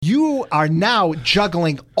you are now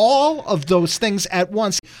juggling all of those things at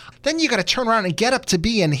once. Then you got to turn around and get up to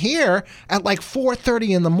be in here at like 4:30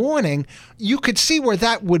 in the morning. You could see where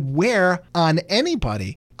that would wear on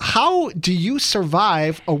anybody. How do you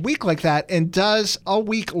survive a week like that? And does a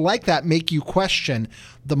week like that make you question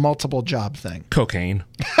the multiple job thing? Cocaine.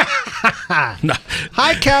 No.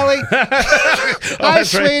 Hi, Kelly. Hi,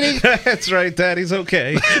 sweetie. Right. That's right, Daddy's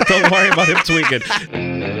okay. Don't worry about him tweaking.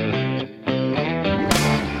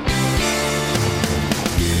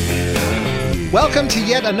 Welcome to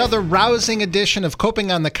yet another rousing edition of Coping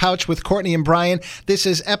on the Couch with Courtney and Brian. This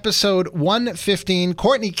is episode 115.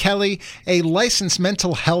 Courtney Kelly, a licensed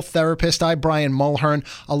mental health therapist. I, Brian Mulhern,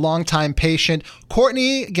 a longtime patient.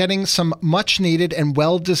 Courtney getting some much-needed and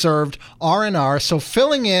well-deserved R&R. So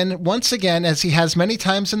filling in once again, as he has many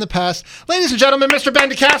times in the past, ladies and gentlemen, Mr. Ben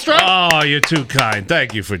DeCastro. Oh, you're too kind.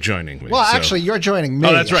 Thank you for joining me. Well, actually, you're joining me.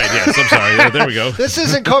 Oh, that's right. Yes, I'm sorry. Yeah, there we go. This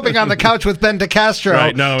isn't Coping on the Couch with Ben DeCastro.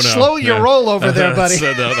 Right, no. Slow your roll over there, buddy.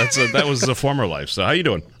 That was a former life. So how you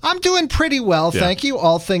doing? I'm doing pretty well, thank you,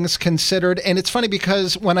 all things considered. And it's funny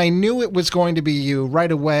because when I knew it was going to be you,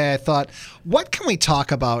 right away I thought, what can we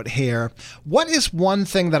talk about here? What is one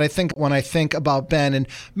thing that I think when I think about Ben? And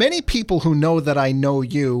many people who know that I know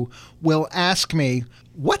you will ask me,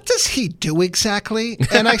 what does he do exactly?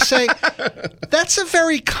 And I say, that's a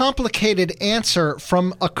very complicated answer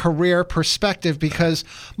from a career perspective because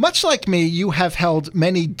much like me, you have held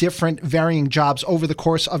many different varying jobs over the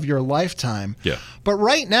course of your lifetime. Yeah. But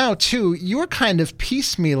right now, too, you're kind of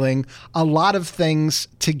piecemealing a lot of things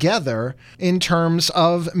together in terms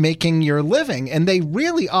of making your living. And they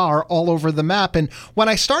really are all over the map. And when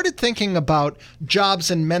I started thinking about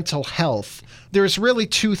jobs and mental health, there's really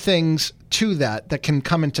two things to that can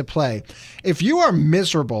come into play. If you are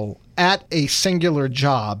miserable at a singular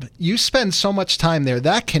job, you spend so much time there,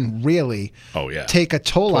 that can really take a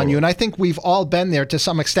toll on you. And I think we've all been there to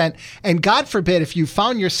some extent. And God forbid, if you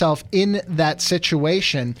found yourself in that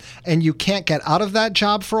situation and you can't get out of that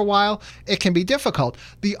job for a while, it can be difficult.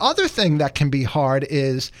 The other thing that can be hard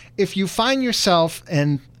is if you find yourself,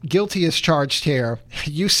 and guilty as charged here,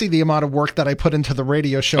 you see the amount of work that I put into the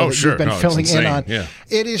radio show you've been filling in on. Yeah.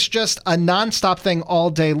 It is just a nonstop thing all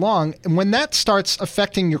day long. And when that starts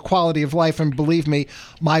affecting your quality of life, and believe me,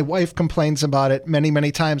 my wife complains about it many,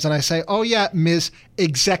 many times. And I say, oh yeah, Ms.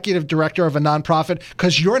 Executive Director of a nonprofit,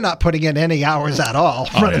 because you're not putting in any hours at all.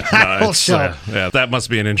 That must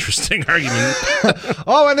be an interesting argument.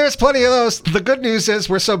 Oh, and there's plenty of those. The good news is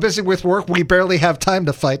we're so busy with work, we barely have time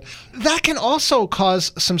to fight. That can also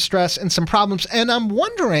cause some stress and some problems. And I'm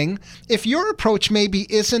wondering if your approach maybe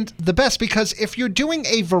isn't the best, because if you're doing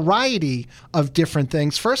a variety of different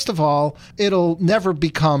things, first of all, it'll never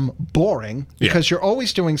become boring because you're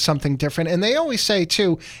always doing something different. And they always say,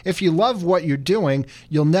 too, if you love what you're doing,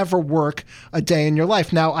 you'll never work a day in your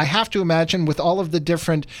life. Now, I have to imagine with all of the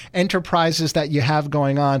different enterprises that you have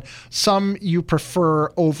going on, some you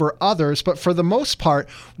prefer over others. But for the most part,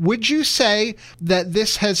 would you say that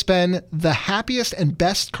this has been the happiest and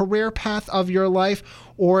best career path of your life,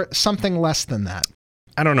 or something less than that?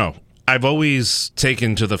 I don't know. I've always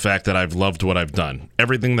taken to the fact that I've loved what I've done.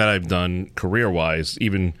 Everything that I've done career-wise,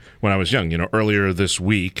 even when I was young. Earlier this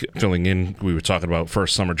week, filling in, we were talking about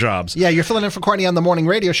first summer jobs. Yeah, you're filling in for Courtney on the morning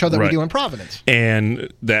radio show that we do in Providence.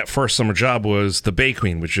 And that first summer job was the Bay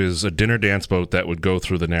Queen, which is a dinner dance boat that would go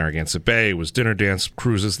through the Narragansett Bay. It was dinner dance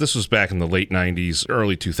cruises. This was back in the late 90s,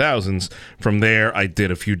 early 2000s. From there, I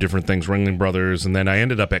did a few different things, Ringling Brothers, and then I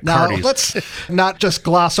ended up at Cardi's. Now, let's not just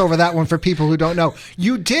gloss over that one for people who don't know.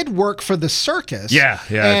 You did work for the circus. Yeah.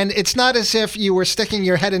 And it's not as if you were sticking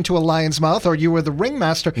your head into a lion's mouth or you were the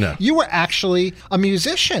ringmaster. No. You were actually a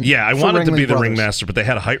musician. Yeah, I wanted to be the ringmaster, but they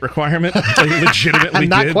had a height requirement. They legitimately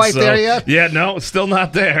not did. Quite there yet? Yeah, no, still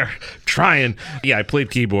not there. Trying. Yeah, I played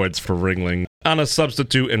keyboards for Ringling on a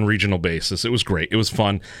substitute and regional basis. It was great. It was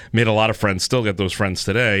fun. Made a lot of friends. Still get those friends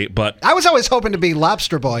today. But I was always hoping to be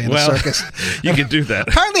Lobster Boy in a circus. You could do that.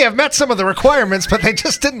 Apparently, I've met some of the requirements, but they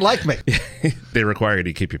just didn't like me. They require you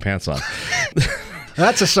to keep your pants on.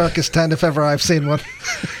 That's a circus tent if ever I've seen one.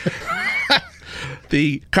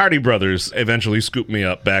 The Cardi brothers eventually scooped me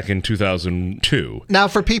up back in 2002. Now,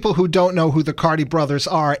 for people who don't know who the Cardi brothers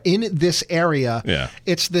are, in this area,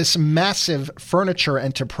 it's this massive furniture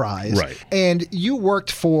enterprise. Right. And you worked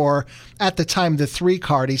for, at the time, the three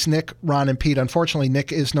Cardis, Nick, Ron, and Pete. Unfortunately,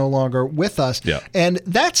 Nick is no longer with us. Yeah. And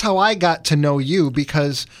that's how I got to know you,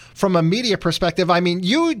 because from a media perspective, I mean,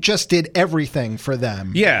 you just did everything for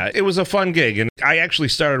them. Yeah, it was a fun gig. And I actually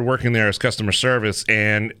started working there as customer service,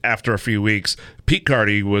 and after a few weeks, Pete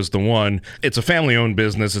Carty was the one. It's a family-owned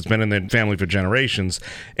business. It's been in the family for generations.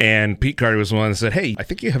 And Pete Carty was the one that said, hey, I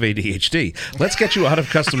think you have ADHD. Let's get you out of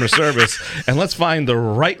customer service, and let's find the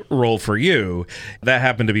right role for you. That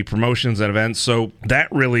happened to be promotions and events. So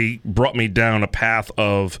that really brought me down a path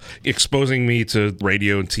of exposing me to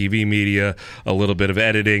radio and TV media, a little bit of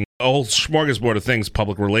editing, a whole smorgasbord of things,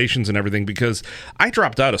 public relations and everything, because I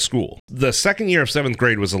dropped out of school. The second year of 7th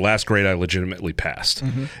grade was the last grade I legitimately passed.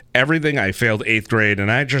 Everything I failed 8th grade,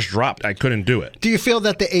 and I just dropped. I couldn't do it. Do you feel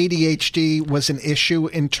that the ADHD was an issue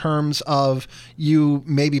in terms of you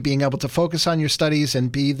maybe being able to focus on your studies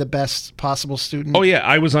and be the best possible student? Oh, yeah.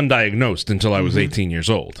 I was undiagnosed until I was 18 years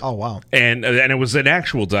old. Oh, wow. And it was an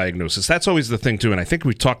actual diagnosis. That's always the thing, too. And I think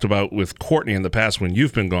we talked about with Courtney in the past when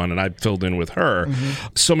you've been gone, and I filled in with her.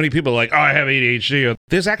 So many people are like, oh, I have ADHD.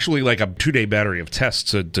 There's actually like a 2-day battery of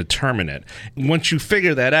tests to determine it. Once you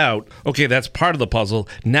figure that out, okay, that's part of the puzzle.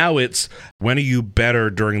 Now it's, when are you better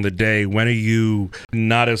during the day? When are you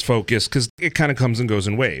not as focused? Because it kind of comes and goes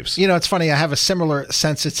in waves. You know, it's funny. I have a similar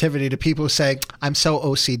sensitivity to people who say, I'm so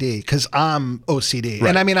OCD, because I'm OCD. Right.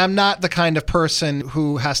 And I mean, I'm not the kind of person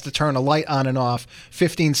who has to turn a light on and off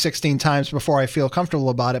 15, 16 times before I feel comfortable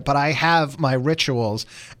about it. But I have my rituals.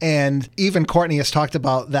 And even Courtney has talked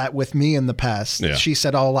about that with me in the past. Yeah. She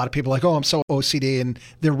said, oh, a lot of people are like, oh, I'm so OCD. And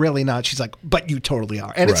they're really not. She's like, but you totally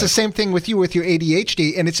are. And it's the same thing with you with your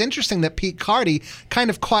ADHD. And it's interesting that Pete Carty kind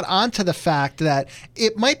of caught on to the fact that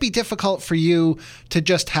it might be difficult for you to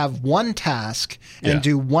just have one task and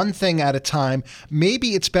do one thing at a time.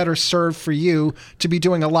 Maybe it's better served for you to be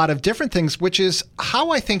doing a lot of different things, which is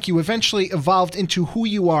how I think you eventually evolved into who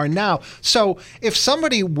you are now. So if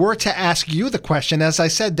somebody were to ask you the question, as I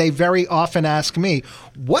said, they very often ask me,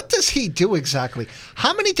 what does he do exactly?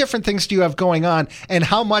 How many different things do you have going on? And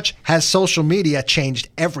how much has social media changed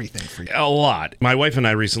everything for you? A lot. My wife and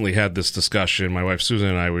I recently had this discussion. My wife Susan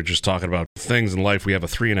and I were just talking about things in life. We have a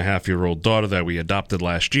 3.5-year-old daughter that we adopted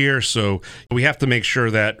last year, so we have to make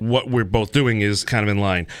sure that what we're both doing is kind of in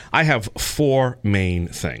line. I have 4 main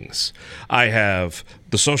things. I have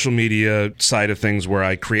the social media side of things where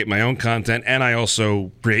I create my own content, and I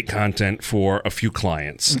also create content for a few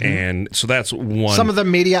clients. And so that's one. Some of the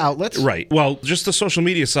media outlets? Right. Well, just the social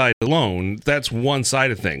media side alone, that's one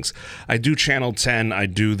side of things. I do Channel 10, I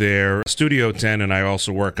do their Studio 10, and I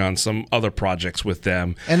also work on some other projects with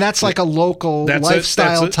them. And that's like a local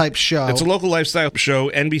lifestyle type show. It's a local lifestyle show.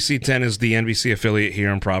 NBC 10 is the NBC affiliate here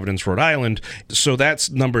in Providence, Rhode Island. So that's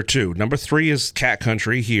number 2. Number 3 is Cat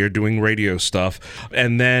Country here doing radio stuff.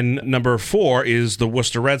 And then number 4 is the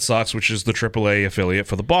Worcester Red Sox, which is the AAA affiliate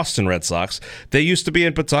for the Boston Red Sox. They used to be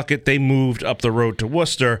in Pawtucket. They moved up the road to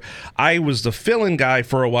Worcester. I was the fill-in guy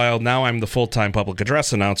for a while. Now I'm the full-time public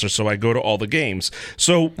address announcer, so I go to all the games.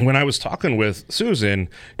 So when I was talking with Susan,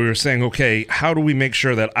 we were saying, okay, how do we make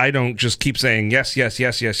sure that I don't just keep saying yes, yes,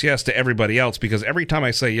 yes, yes, yes to everybody else? Because every time I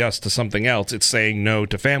say yes to something else, it's saying no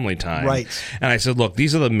to family time. Right. And I said, look,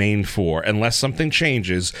 these are the main 4. Unless something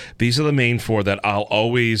changes, these are the main 4 that I'll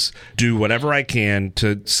always do whatever I can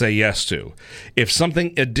to say yes to. If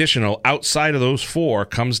something additional outside of those 4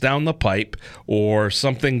 comes down the pipe or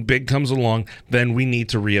something big comes along, then we need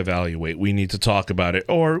to reevaluate. We need to talk about it.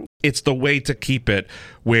 Or it's the way to keep it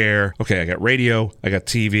where, okay, I got radio, I got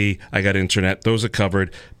TV, I got internet. Those are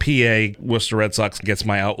covered. PA, Worcester Red Sox gets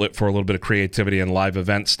my outlet for a little bit of creativity and live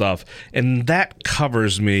event stuff. And that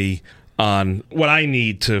covers me on what I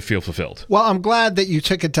need to feel fulfilled. Well, I'm glad that you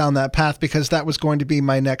took it down that path, because that was going to be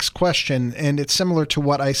my next question. And it's similar to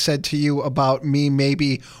what I said to you about me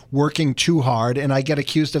maybe working too hard. And I get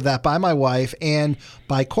accused of that by my wife and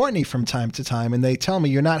by Courtney from time to time. And they tell me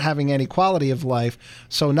you're not having any quality of life.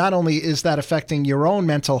 So not only is that affecting your own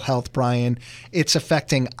mental health, Brian, it's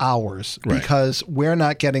affecting ours, because we're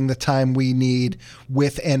not getting the time we need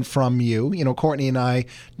with and from you. You know, Courtney and I,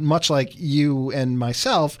 much like you and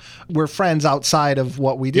myself, we're friends outside of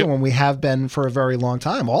what we do, and we have been for a very long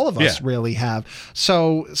time. All of us really have.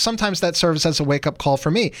 So sometimes that serves as a wake-up call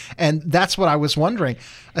for me. And that's what I was wondering,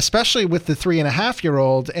 especially with the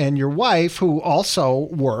 3.5-year-old and your wife, who also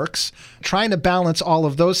works, trying to balance all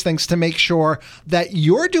of those things to make sure that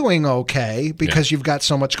you're doing okay because you've got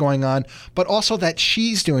so much going on, but also that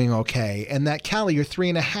she's doing okay, and that Callie, your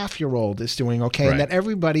 3.5-year-old, is doing okay, and that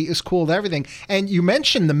everybody is cool with everything. And you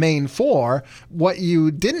mentioned the main 4. What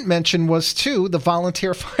you didn't mention mention was, too, the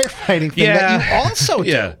volunteer firefighting thing that you also do.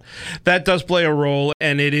 Yeah, that does play a role,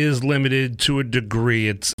 and it is limited to a degree.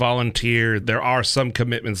 It's volunteer. There are some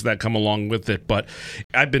commitments that come along with it, but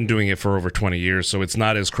I've been doing it for over 20 years, so it's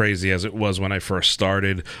not as crazy as it was when I first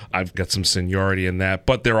started. I've got some seniority in that,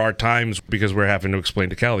 but there are times, because we're having to explain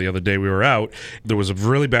to Cal, the other day we were out, there was a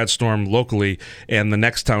really bad storm locally, and the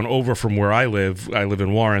next town over from where I live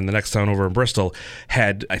in Warren, the next town over in Bristol,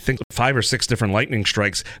 had, I think, 5 or 6 different lightning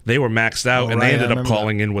strikes. They were maxed out, and they ended up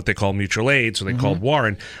calling in what they call mutual aid, so they called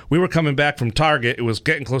Warren. We were coming back from Target. It was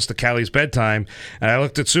getting close to Callie's bedtime, and I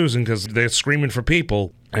looked at Susan because they're screaming for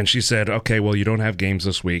people. And she said, okay, well, you don't have games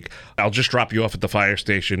this week. I'll just drop you off at the fire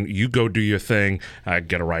station. You go do your thing. I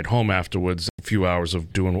get a ride home afterwards, a few hours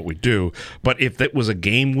of doing what we do. But if it was a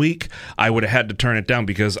game week, I would have had to turn it down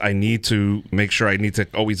because I need to make sure I need to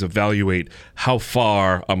always evaluate how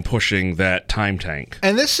far I'm pushing that time tank.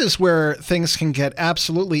 And this is where things can get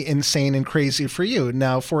absolutely insane and crazy for you.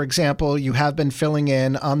 Now, for example, you have been filling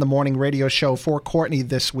in on the morning radio show for Courtney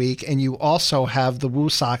this week, and you also have the Woo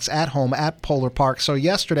Sox at home at Polar Park. So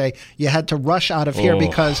yesterday, you had to rush out of here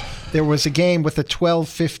because there was a game with a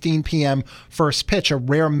 12:15 p.m. first pitch, a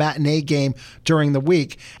rare matinee game during the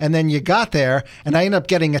week. And then you got there, and I ended up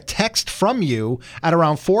getting a text from you at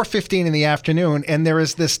around 4:15 in the afternoon, and there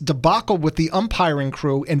is this debacle with the umpiring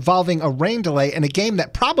crew involving a rain delay in a game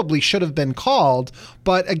that probably should have been called,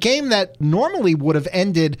 but a game that normally would have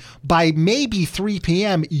ended by maybe 3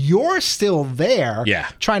 p.m. You're still there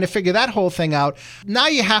trying to figure that whole thing out. Now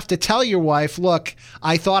you have to tell your wife, look,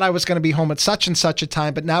 I thought I was going to be home at such and such a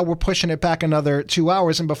time, but now we're pushing it back another 2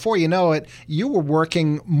 hours. And before you know it, you were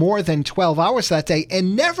working more than 12 hours that day.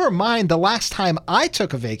 And never mind the last time I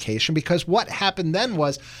took a vacation, because what happened then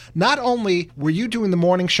was not only were you doing the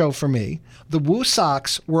morning show for me, the Woo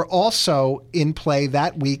Sox were also in play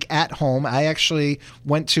that week at home. I actually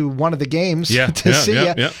went to one of the games to see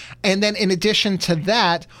you. And then in addition to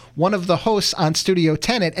that, one of the hosts on Studio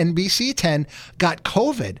 10 at NBC 10 got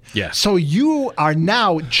COVID. So you are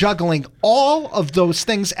now juggling all of those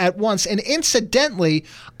things at once. And incidentally,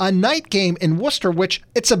 a night game in Worcester, which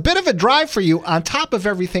it's a bit of a drive for you on top of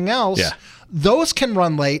everything else. Those can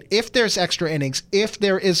run late if there's extra innings, if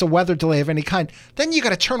there is a weather delay of any kind. Then you got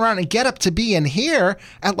to turn around and get up to be in here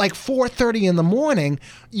at like 4:30 in the morning.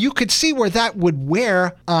 You could see where that would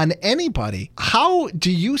wear on anybody. How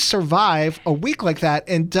do you survive a week like that?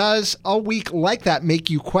 And does a week like that make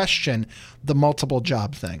you question the multiple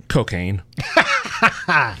job thing? Cocaine.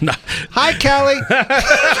 No. Hi, Callie.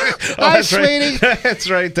 Hi, sweetie. Right. That's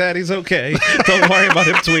right, Daddy's okay. Don't worry about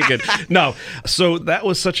him tweaking. No. So that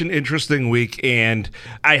was such an interesting week, and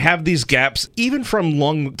I have these gaps. Even from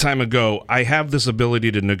long time ago, I have this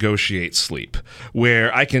ability to negotiate sleep,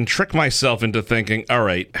 where I can trick myself into thinking, all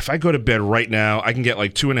right, if I go to bed right now, I can get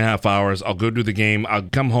like 2.5 hours. I'll go do the game. I'll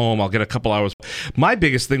come home. I'll get a couple hours. My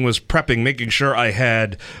biggest thing was prepping, making sure I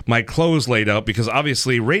had my clothes laid out, because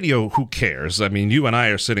obviously radio, who cares? I mean, you and I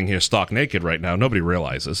are sitting here stock naked right now. Nobody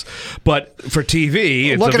realizes. But for TV,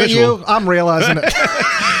 it's looking a visual. At you, I'm realizing it.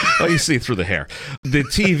 Well, you see through the hair. The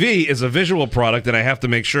TV is a visual product, and I have to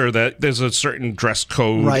make sure that there's a certain dress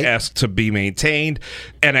code-esque to be maintained.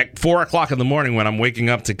 And at 4 o'clock in the morning when I'm waking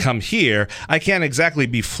up to come here, I can't exactly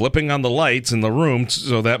be flipping on the lights in the room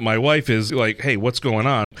so that my wife is like, hey, what's going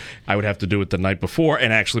on? I would have to do it the night before,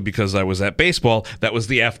 and actually because I was at baseball, that was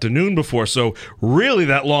the afternoon before. So really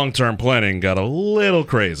that long-term planning got a little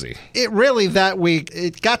crazy. It really, that week,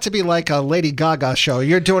 it got to be like a Lady Gaga show.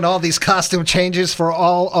 You're doing all these costume changes for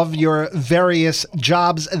all of your various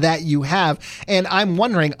jobs that you have. And I'm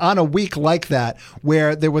wondering, on a week like that,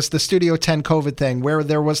 where there was the Studio 10 COVID thing, where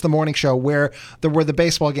there was the morning show, where there were the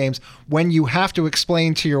baseball games, when you have to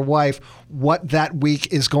explain to your wife what that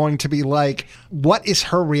week is going to be like, what is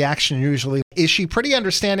her reaction usually? Is she pretty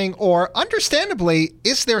understanding, or understandably,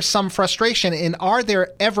 is there some frustration? And are there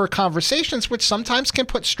ever conversations which sometimes can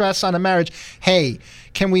put stress on a marriage? Hey,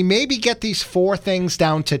 can we maybe get these 4 things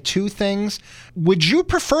down to 2 things? Would you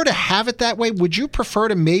prefer to have it that way? Would you prefer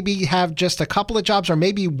to maybe have just a couple of jobs, or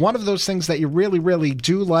maybe one of those things that you really, really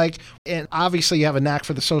do like? And obviously you have a knack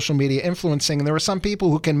for the social media influencing, and there are some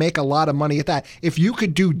people who can make a lot of money at that. If you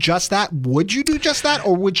could do just that, would you do just that,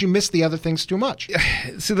 or would you miss the other things too much?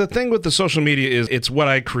 See, the thing with the social media is it's what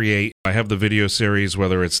I create, I have the video series,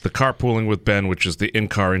 whether it's the Carpooling with Ben, which is the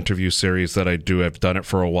in-car interview series that I do. I've done it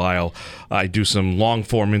for a while. I do some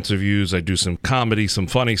long-form interviews. I do some comedy, some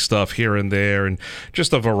funny stuff here and there, and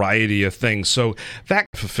just a variety of things. So that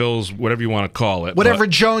fulfills whatever you want to call it. Whatever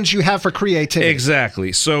Jones you have for creativity.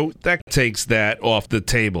 Exactly. So that takes that off the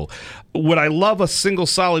table. Would I love a single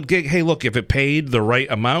solid gig? Hey, look, if it paid the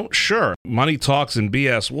right amount, sure. Money talks and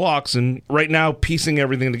BS walks. And right now, piecing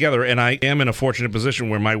everything together, and I am in a fortunate position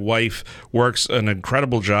where my wife works an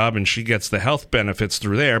incredible job and she gets the health benefits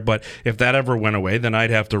through there. But if that ever went away, then I'd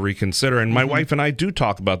have to reconsider. And my wife and I do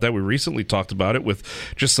talk about that. We recently talked about it with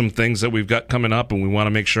just some things that we've got coming up and we want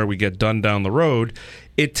to make sure we get done down the road.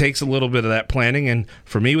 It takes a little bit of that planning, and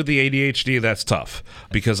for me with the ADHD, that's tough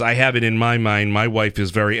because I have it in my mind. My wife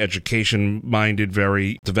is very education-minded,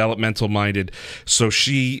 very developmental-minded, so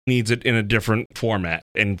she needs it in a different format,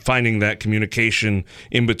 and finding that communication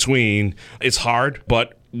in between is hard,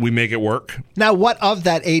 but we make it work. Now, what of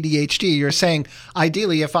that ADHD? You're saying,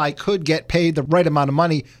 ideally, if I could get paid the right amount of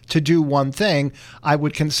money to do one thing, I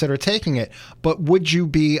would consider taking it. But would you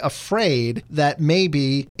be afraid that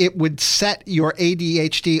maybe it would set your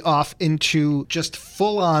ADHD off into just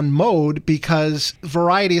full-on mode because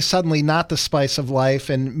variety is suddenly not the spice of life,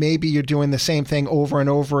 and maybe you're doing the same thing over and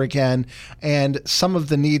over again, and some of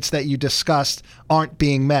the needs that you discussed aren't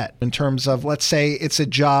being met in terms of, let's say it's a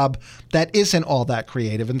job that isn't all that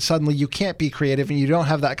creative, and suddenly you can't be creative and you don't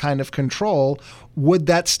have that kind of control. Would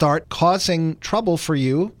that start causing trouble for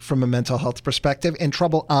you from a mental health perspective and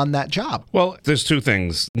trouble on that job? Well, there's two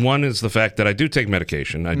things. One is the fact that I do take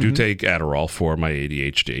medication. I do take Adderall for my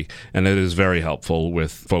ADHD, and it is very helpful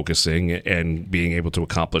with focusing and being able to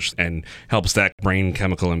accomplish and helps that brain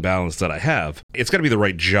chemical imbalance that I have. It's got to be the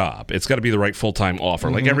right job. It's got to be the right full-time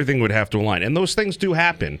offer. Like everything would have to align. And those things do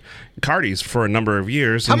happen. Cardi's for a number of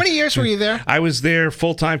years. How many years were you there? I was there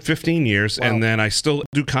full-time 15 years, and then I still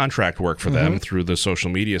do contract work for them through the social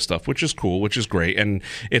media stuff, which is cool, which is great. And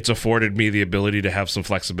it's afforded me the ability to have some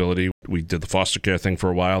flexibility. We did the foster care thing for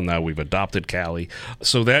a while. Now we've adopted Callie.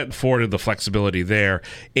 So that afforded the flexibility there.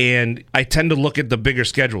 And I tend to look at the bigger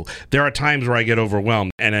schedule. There are times where I get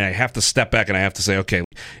overwhelmed and I have to step back and I have to say, okay,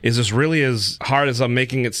 is this really as hard as I'm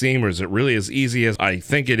making it seem, or is it really as easy as I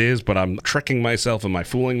think it is, but I'm tricking myself? Am I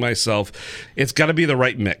fooling myself? It's got to be the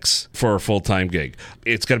right mix for a full-time gig.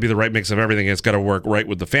 It's got to be the right mix of everything. It's got to work right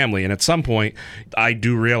with the family. And at some point, I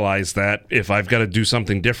do realize that if I've got to do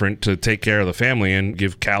something different to take care of the family and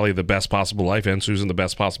give Callie the best possible life and Susan the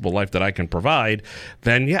best possible life that I can provide,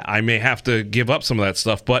 then yeah, I may have to give up some of that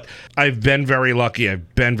stuff. But I've been very lucky.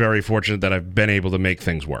 I've been very fortunate that I've been able to make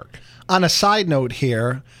things work. On a side note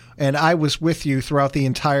here, and I was with you throughout the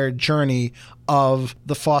entire journey of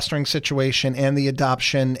the fostering situation and the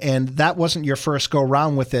adoption, and that wasn't your first go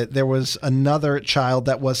round with it. There was another child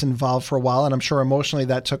that was involved for a while, and I'm sure emotionally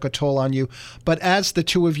that took a toll on you. But as the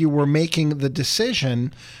two of you were making the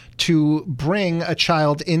decision to bring a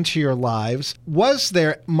child into your lives, was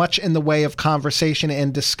there much in the way of conversation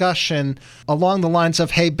and discussion along the lines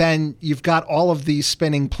of, hey, Ben, you've got all of these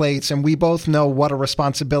spinning plates, and we both know what a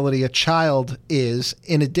responsibility a child is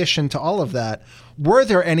in addition to all of that? Were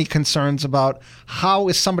there any concerns about how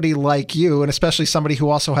is somebody like you, and especially somebody who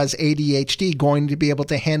also has ADHD, going to be able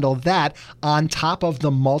to handle that on top of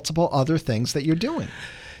the multiple other things that you're doing?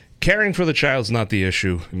 Caring for the child's not the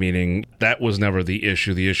issue, meaning that was never the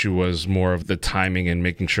issue. The issue was more of the timing and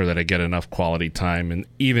making sure that I get enough quality time. And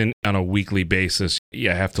even on a weekly basis,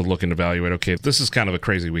 I have to look and evaluate, okay, this is kind of a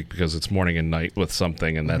crazy week because it's morning and night with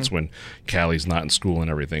something, and that's when Callie's not in school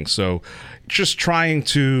and everything. So just trying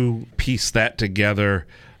to piece that together,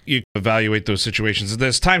 you evaluate those situations.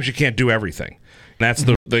 There's times you can't do everything. That's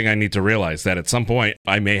the thing I need to realize, that at some point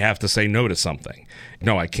I may have to say no to something.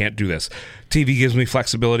 No, I can't do this. TV gives me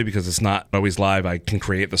flexibility because it's not always live. I can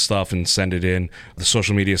create the stuff and send it in. The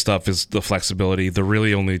social media stuff is the flexibility. The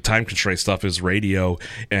really only time constraint stuff is radio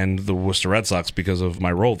and the Worcester Red Sox because of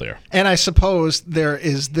my role there. And I suppose there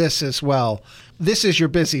is this as well. This is your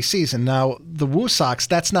busy season. Now, the Woo Sox,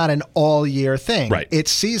 that's not an all-year thing. Right. It's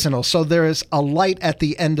seasonal. So there is a light at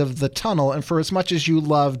the end of the tunnel. And for as much as you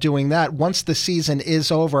love doing that, once the season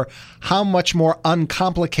is over, how much more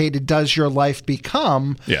uncomplicated does your life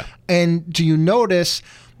become? Yeah. And do you notice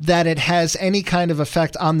that it has any kind of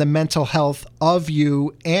effect on the mental health of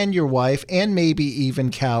you and your wife, and maybe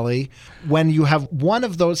even Callie, when you have one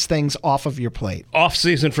of those things off of your plate? Off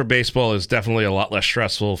season for baseball is definitely a lot less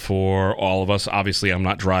stressful for all of us. Obviously, I'm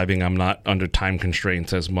not driving. I'm not under time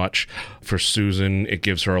constraints as much. For Susan, it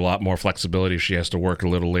gives her a lot more flexibility. She has to work a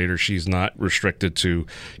little later. She's not restricted to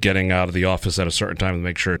getting out of the office at a certain time to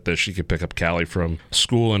make sure that she can pick up Callie from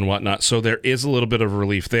school and whatnot. So there is a little bit of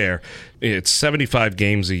relief there. It's 75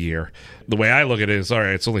 games a year. The way I look at it is, all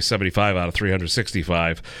right, it's only 75 out of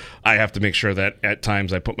 365. I have to make sure that at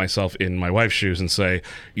times I put myself in my wife's shoes and say,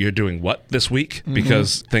 you're doing what this week?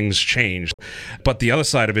 Because things change. But the other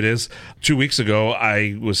side of it is, 2 weeks ago,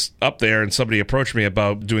 I was up there and somebody approached me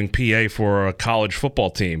about doing PA for a college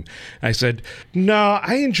football team. I said, no,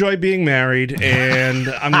 I enjoy being married, and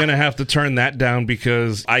I'm going to have to turn that down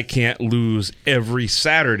because I can't lose every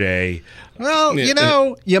Saturday. Well,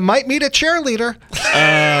 you might meet a cheerleader.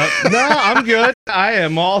 No, I'm good. I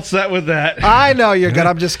am all set with that. I know you're good.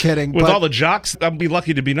 I'm just kidding. With all the jocks, I'll be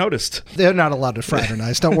lucky to be noticed. They're not allowed to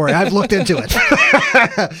fraternize. Don't worry. I've looked into it.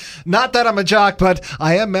 Not that I'm a jock, but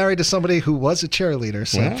I am married to somebody who was a cheerleader.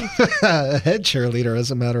 So a head cheerleader, as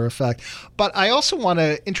a matter of fact. But I also want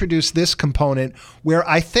to introduce this component where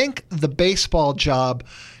I think the baseball job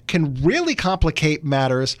can really complicate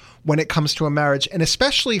matters when it comes to a marriage, and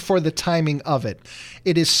especially for the timing of it.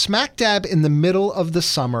 It is smack dab in the middle of the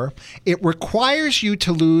summer. It requires you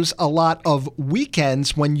to lose a lot of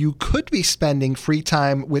weekends when you could be spending free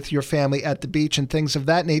time with your family at the beach and things of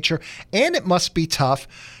that nature. And it must be tough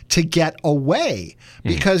to get away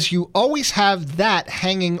because you always have that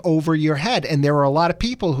hanging over your head. And there are a lot of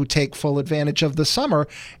people who take full advantage of the summer,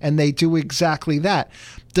 and they do exactly that.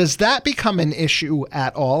 Does that become an issue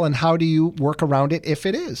at all, and how do you work around it if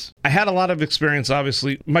it is? I had a lot of experience,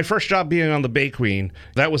 obviously. My first job being on the Bay Queen,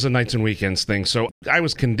 that was a nights and weekends thing. So I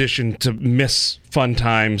was conditioned to miss fun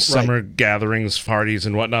times, summer gatherings, parties,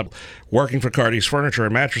 and whatnot. Working for Cardi's Furniture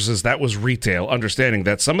and Mattresses, that was retail, understanding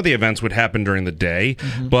that some of the events would happen during the day,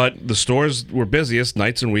 but the stores were busiest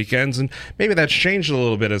nights and weekends, and maybe that's changed a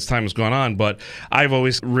little bit as time has gone on, but I've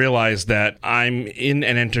always realized that I'm in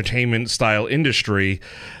an entertainment-style industry.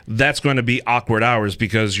 That's going to be awkward hours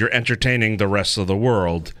because you're entertaining the rest of the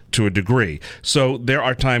world to a degree. So there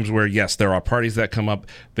are times where, yes, there are parties that come up.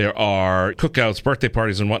 There are cookouts, birthday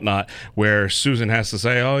parties, and whatnot, where Susan has to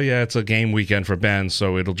say, oh, yeah, it's a game weekend for Ben,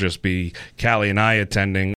 so it'll just be Callie and I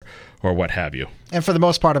attending or what have you. And for the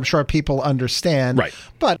most part, I'm sure people understand. Right.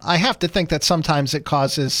 But I have to think that sometimes it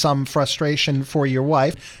causes some frustration for your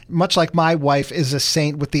wife. Much like my wife is a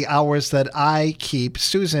saint with the hours that I keep,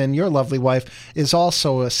 Susan, your lovely wife, is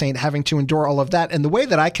also a saint, having to endure all of that. And the way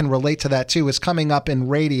that I can relate to that, too, is coming up in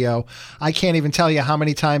radio. I can't even tell you how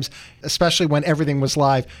many times, especially when everything was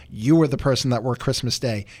live, you were the person that worked Christmas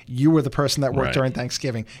Day. You were the person that worked during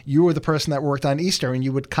Thanksgiving. You were the person that worked on Easter. And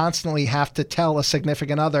you would constantly have to tell a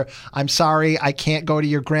significant other, I'm sorry, I can't go to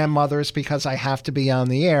your grandmother's because I have to be on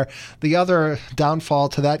the air. The other downfall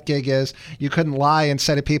to that gig is you couldn't lie and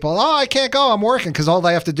say to people, oh, I can't go, I'm working, because all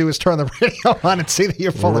they have to do is turn the radio on and see that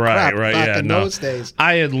you're full of crap back in those days.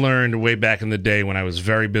 I had learned way back in the day when I was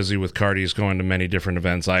very busy with Cardi's, going to many different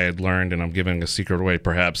events, I had learned, and I'm giving a secret away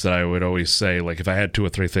perhaps, that I would always say, like, if I had 2 or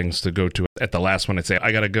 3 things to go to at the last one, I'd say,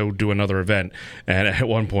 I got to go do another event. And at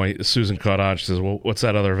one point, Susan caught on. She says, well, what's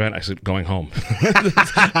that other event? I said, going home.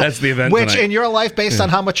 That's the event Which tonight. In your life, based on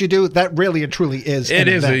how much you do, that really and truly is It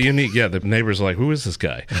is event. a unique, the neighbors are like, who is this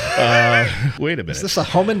guy? Wait a minute. Is this a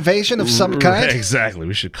home invasion of some kind? Exactly.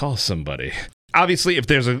 We should call somebody. Obviously, if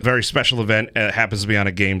there's a very special event and it happens to be on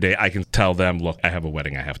a game day, I can tell them, look, I have a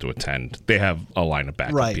wedding I have to attend. They have a line of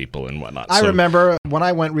backup people and whatnot. I remember when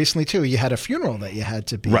I went recently, too, you had a funeral that you had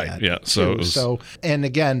to be at. Yeah. And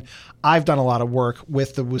again, I've done a lot of work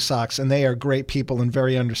with the Woosocks, and they are great people and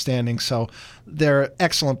very understanding. So they're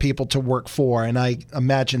excellent people to work for, and I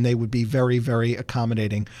imagine they would be very, very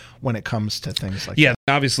accommodating when it comes to things like that. Yeah,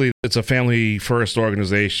 obviously, it's a family-first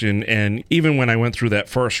organization, and even when I went through that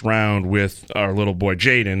first round with our little boy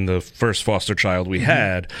Jaden, the first foster child we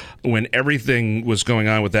had, when everything was going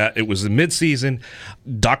on with that, it was the mid-season.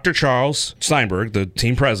 Dr. Charles Steinberg, the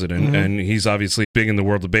team president, and he's obviously big in the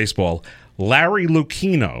world of baseball, Larry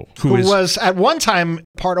Lucchino, who was at one time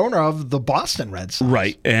part owner of the Boston Red Sox.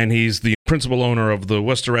 Right, and he's the principal owner of the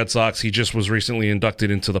Worcester Red Sox. He just was recently inducted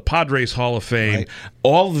into the Padres Hall of Fame. Right.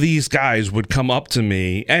 All these guys would come up to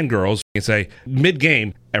me, and girls, and say,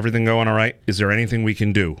 mid-game, everything going all right? Is there anything we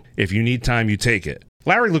can do? If you need time, you take it.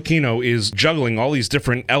 Larry Lucchino is juggling all these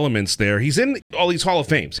different elements there. He's in all these Hall of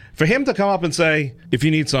Fames. For him to come up and say, if you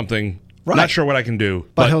need something, Right. Not sure what I can do,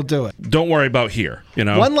 but he'll do it. Don't worry about here.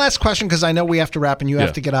 One last question, because I know we have to wrap and you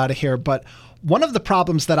have to get out of here, but one of the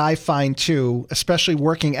problems that I find too, especially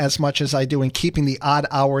working as much as I do and keeping the odd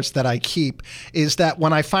hours that I keep, is that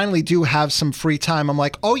when I finally do have some free time, I'm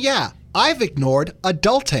like, oh yeah, I've ignored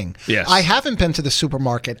adulting. Yes. I haven't been to the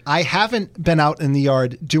supermarket. I haven't been out in the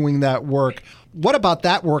yard doing that work. What about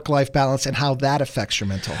that work-life balance and how that affects your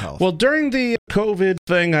mental health? Well, during the COVID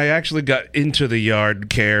thing, I actually got into the yard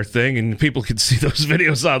care thing, and people can see those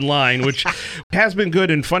videos online, which has been good.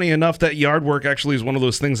 And funny enough, that yard work actually is one of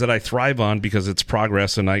those things that I thrive on because it's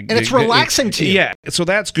progress. And it's relaxing to you. Yeah, so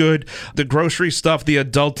that's good. The grocery stuff, the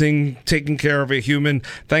adulting, taking care of a human.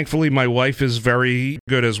 Thankfully, my wife is very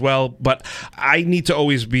good as well. But I need to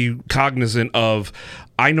always be cognizant of,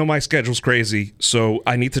 I know my schedule's crazy, so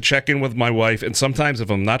I need to check in with my wife. And sometimes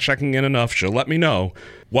if I'm not checking in enough, she'll let me know.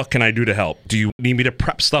 What can I do to help? Do you need me to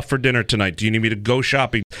prep stuff for dinner tonight? Do you need me to go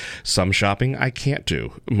shopping? Some shopping I can't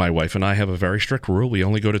do. My wife and I have a very strict rule. We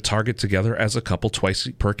only go to Target together as a couple twice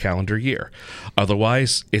per calendar year.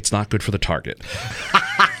 Otherwise, it's not good for the Target.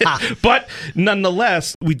 But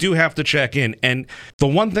nonetheless, we do have to check in. And the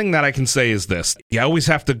one thing that I can say is this. I always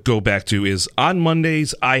have to go back to is on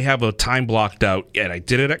Mondays, I have a time blocked out, and I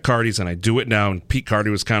did it at Cardi's, and I do it now, and Pete Cardi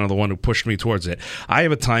was kind of the one who pushed me towards it. I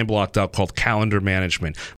have a time blocked out called calendar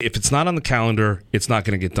management. If it's not on the calendar, it's not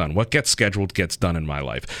going to get done. What gets scheduled gets done in my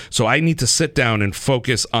life. So I need to sit down and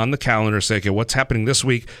focus on the calendar, say, okay, what's happening this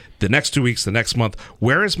week, the next 2 weeks, the next month?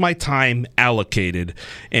 Where is my time allocated?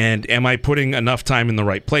 And am I putting enough time in the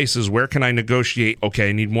right places? Where can I negotiate? Okay,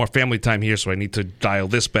 I need more family time here, so I need to dial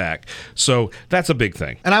this back. So that's a big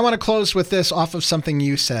thing. And I want to close with this off of something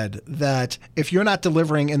you said, that if you're not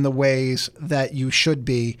delivering in the ways that you should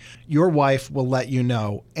be, your wife will let you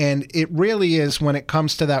know. And it really is, when it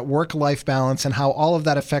comes to that work-life balance and how all of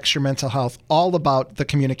that affects your mental health, all about the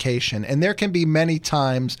communication. And there can be many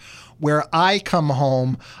times where I come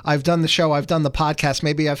home, I've done the show, I've done the podcast,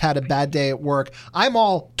 maybe I've had a bad day at work, I'm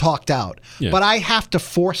all talked out. Yeah. But I have to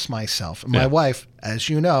force myself. And my wife, as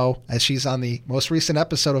you know, as she's on the most recent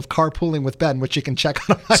episode of Carpooling with Ben, which you can check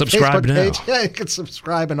out on my Facebook page. Yeah, you can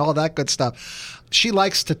subscribe and all that good stuff. She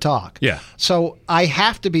likes to talk. Yeah. So I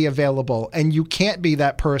have to be available, and you can't be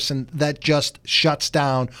that person that just shuts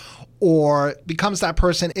down or becomes that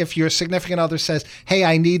person. If your significant other says, hey,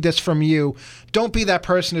 I need this from you, don't be that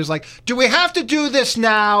person who's like, do we have to do this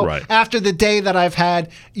now after the day that I've had?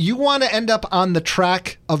 You want to end up on the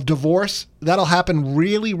track of divorce. That'll happen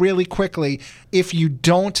really, really quickly if you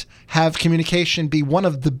don't have communication be one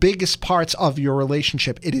of the biggest parts of your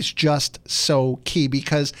relationship. It is just so key,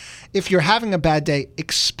 because if you're having a bad day,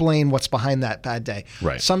 explain what's behind that bad day.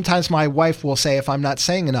 Right. Sometimes my wife will say, if I'm not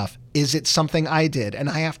saying enough, is it something I did? And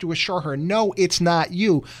I have to assure her, no, it's not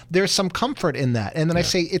you. There's some comfort in that. And then I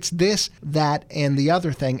say, it's this, that, and the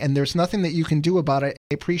other thing. And there's nothing that you can do about it.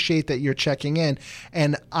 I appreciate that you're checking in.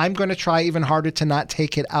 And I'm going to try even harder to not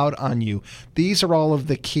take it out on you. These are all of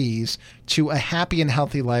the keys to a happy and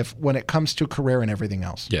healthy life when it comes to career and everything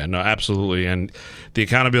else. Yeah, no, absolutely. And the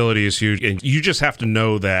accountability is huge. And you just have to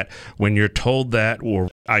know that when you're told that, or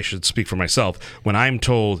I should speak for myself, when I'm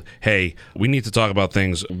told, hey, we need to talk about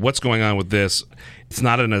things, what's going on with this? It's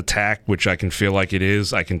not an attack, which I can feel like it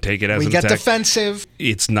is. I can take it as an attack. We get defensive.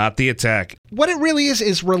 It's not the attack. What it really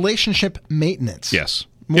is relationship maintenance. Yes.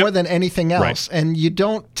 More than anything else. Right. And you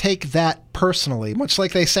don't take that personally. Much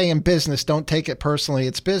like they say in business, don't take it personally,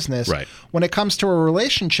 it's business. Right. When it comes to a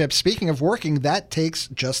relationship, speaking of working, that takes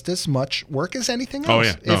just as much work as anything else. Oh,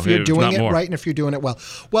 yeah. If you're doing it right and if you're doing it well.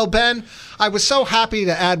 Well, Ben, I was so happy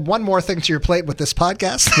to add one more thing to your plate with this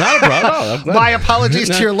podcast. Not a problem. My apologies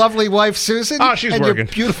to your lovely wife, Susan. Oh, she's and working.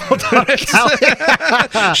 Your beautiful daughter,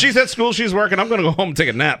 Callie. She's at school, she's working. I'm going to go home and take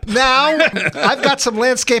a nap. Now, I've got some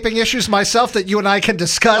landscaping issues myself that you and I can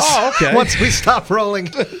discuss. Oh, okay. Once we stop rolling.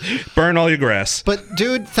 Burn all your grass. But,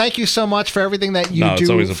 dude, thank you so much for everything that you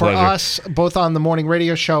do for pleasure. us, both on the morning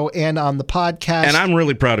radio show and on the podcast. And I'm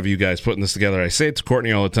really proud of you guys putting this together. I say it to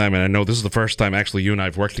Courtney all the time, and I know this is the first time actually you and I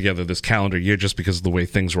have worked together this calendar year just because of the way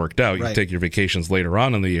things worked out. You take your vacations later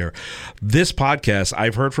on in the year. This podcast,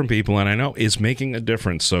 I've heard from people, and I know is making a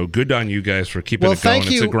difference. So good on you guys for keeping it going.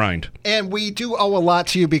 It's a grind. And we do owe a lot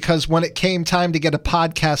to you, because when it came time to get a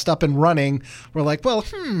podcast up and running, we're like, well,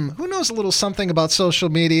 who knows a little something about social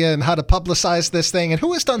media and how to publicize this thing, and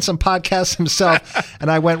who has done some podcasts himself.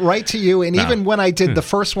 And I went right to you. And even when I did the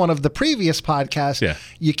first one of the previous podcast,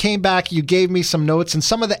 you came back, you gave me some notes, and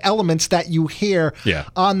some of the elements that you hear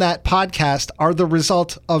on that podcast are the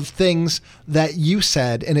result of things that you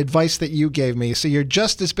said and advice that you gave me. So you're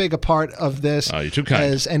just as big a part of this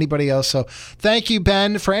as anybody else. So thank you,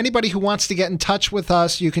 Ben. For anybody who wants to get in touch with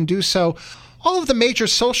us, you can do so all of the major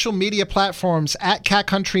social media platforms at Cat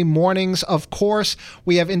Country Mornings. Of course,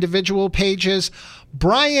 we have individual pages.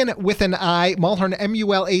 Brian with an I, Mulhern,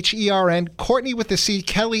 Mulhern, Courtney with a C,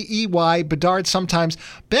 Kelly, EY, Bedard sometimes.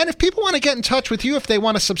 Ben, if people want to get in touch with you, if they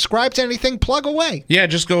want to subscribe to anything, plug away. Yeah,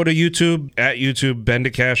 just go to YouTube, at YouTube, Ben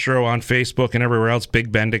DeCastro, on Facebook and everywhere else,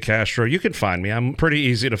 Big Ben DeCastro. You can find me. I'm pretty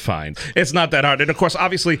easy to find. It's not that hard. And of course,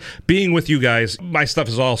 obviously, being with you guys, my stuff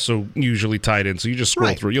is also usually tied in, so you just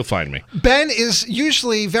scroll through. You'll find me. Ben is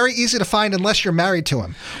usually very easy to find unless you're married to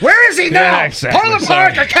him. Where is he now? Yeah, exactly. Harlem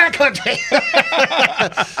Park or Cat Country?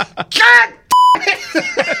 God!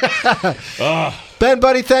 Ben,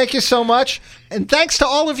 buddy, thank you so much. And thanks to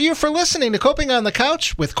all of you for listening to Coping on the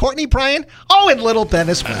Couch with Courtney, Brian, and little Ben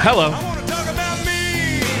as well. Hello.